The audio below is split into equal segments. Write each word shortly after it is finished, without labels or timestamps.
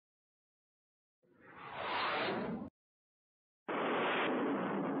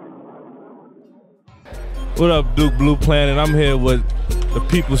What up, Duke Blue Planet? I'm here with the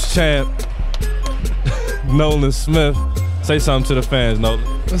people's champ, Nolan Smith. Say something to the fans, Nolan.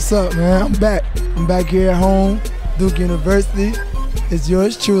 What's up, man? I'm back. I'm back here at home, Duke University. It's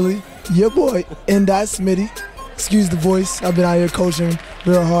yours truly, your boy, N.Dot Smitty. Excuse the voice. I've been out here coaching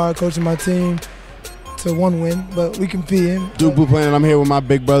real hard, coaching my team to one win, but we competing. Duke Blue Planet, I'm here with my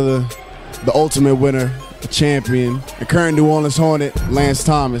big brother, the ultimate winner, the champion, the current New Orleans Hornet, Lance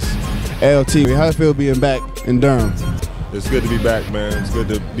Thomas, LT. How does it feel being back in Durham? It's good to be back, man. It's good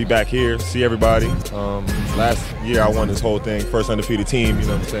to be back here, see everybody. Last year I won this whole thing, first undefeated team, you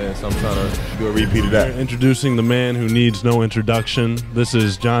know what I'm saying? So I'm trying to do a repeat of that. Introducing the man who needs no introduction. This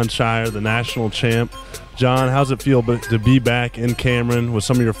is Jon Scheyer, the national champ. John, how's it feel to be back in Cameron with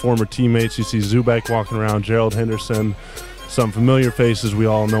some of your former teammates? You see Zoubek walking around, Gerald Henderson, some familiar faces we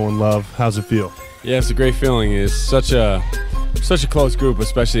all know and love. How's it feel? Yeah, it's a great feeling. It's such a close group,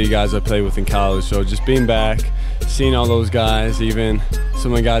 especially the guys I played with in college. So just being back, seeing all those guys, even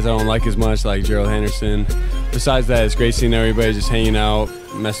some of the guys I don't like as much, like Gerald Henderson. Besides that, it's great seeing everybody just hanging out,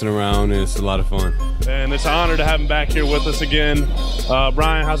 messing around, and it's a lot of fun. And it's an honor to have him back here with us again.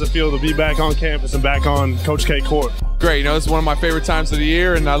 Brian, how's it feel to be back on campus and back on Coach K court? Great, you know, this is one of my favorite times of the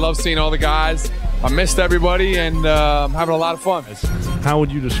year, and I love seeing all the guys. I missed everybody, and I'm having a lot of fun. How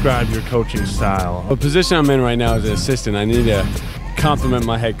would you describe your coaching style? The position I'm in right now as an assistant, I need to compliment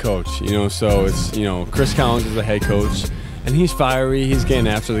my head coach, you know, so it's, you know, Chris Collins is the head coach, and he's fiery, he's getting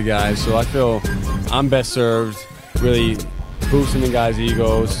after the guys, so I feel I'm best served, really boosting the guys'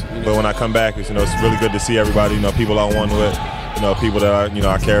 egos. You know. But when I come back, it's, you know, it's really good to see everybody, you know, people I won with, you know, people that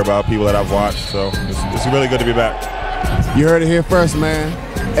I care about, people that I've watched, so it's really good to be back. You heard it here first, man.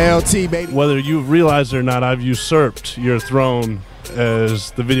 LT, baby. Whether you've realized it or not, I've usurped your throne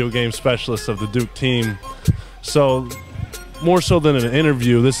as the video game specialist of the Duke team. So, more so than an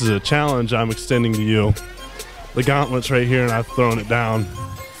interview, this is a challenge I'm extending to you. The gauntlet's right here, and I've thrown it down.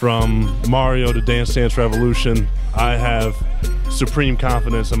 From Mario to Dance Dance Revolution, I have supreme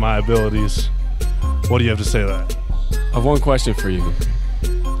confidence in my abilities. What do you have to say to that? I have one question for you.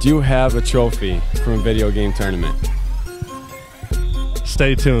 Do you have a trophy from a video game tournament?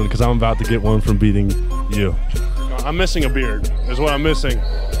 Stay tuned, because I'm about to get one from beating you. I'm missing a beard, is what I'm missing.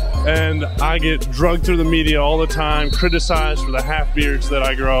 And I get drugged through the media all the time, criticized for the half beards that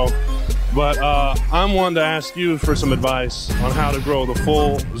I grow. But I'm one to ask you for some advice on how to grow the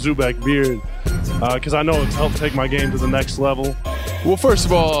full Zoubek beard, because I know it's helped take my game to the next level. Well, first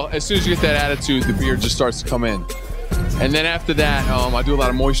of all, as soon as you get that attitude, the beard just starts to come in. And then after that, I do a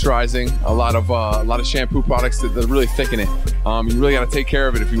lot of moisturizing, a lot of shampoo products that really thicken it. You really got to take care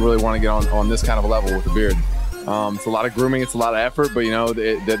of it if you really want to get on this kind of a level with the beard. It's a lot of grooming, it's a lot of effort, but you know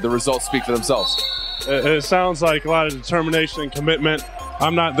the results speak for themselves. It sounds like a lot of determination and commitment.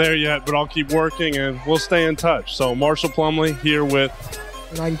 I'm not there yet, but I'll keep working and we'll stay in touch. So Marshall Plumlee here with.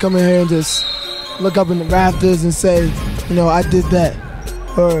 And I can come in here and just look up in the rafters and say, you know, I did that,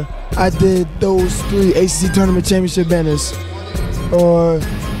 or I did those 3 ACC tournament championship banners, or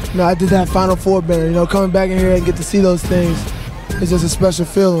you know, I did that Final Four banner. You know, coming back in here and get to see those things, it's just a special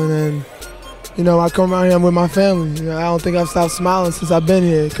feeling. And you know, I come around here, I'm with my family. You know, I don't think I've stopped smiling since I've been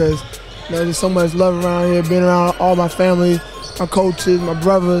here, because you know, there's so much love around here, being around all my family, my coaches, my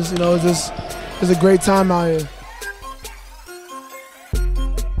brothers. You know, it's a great time out here.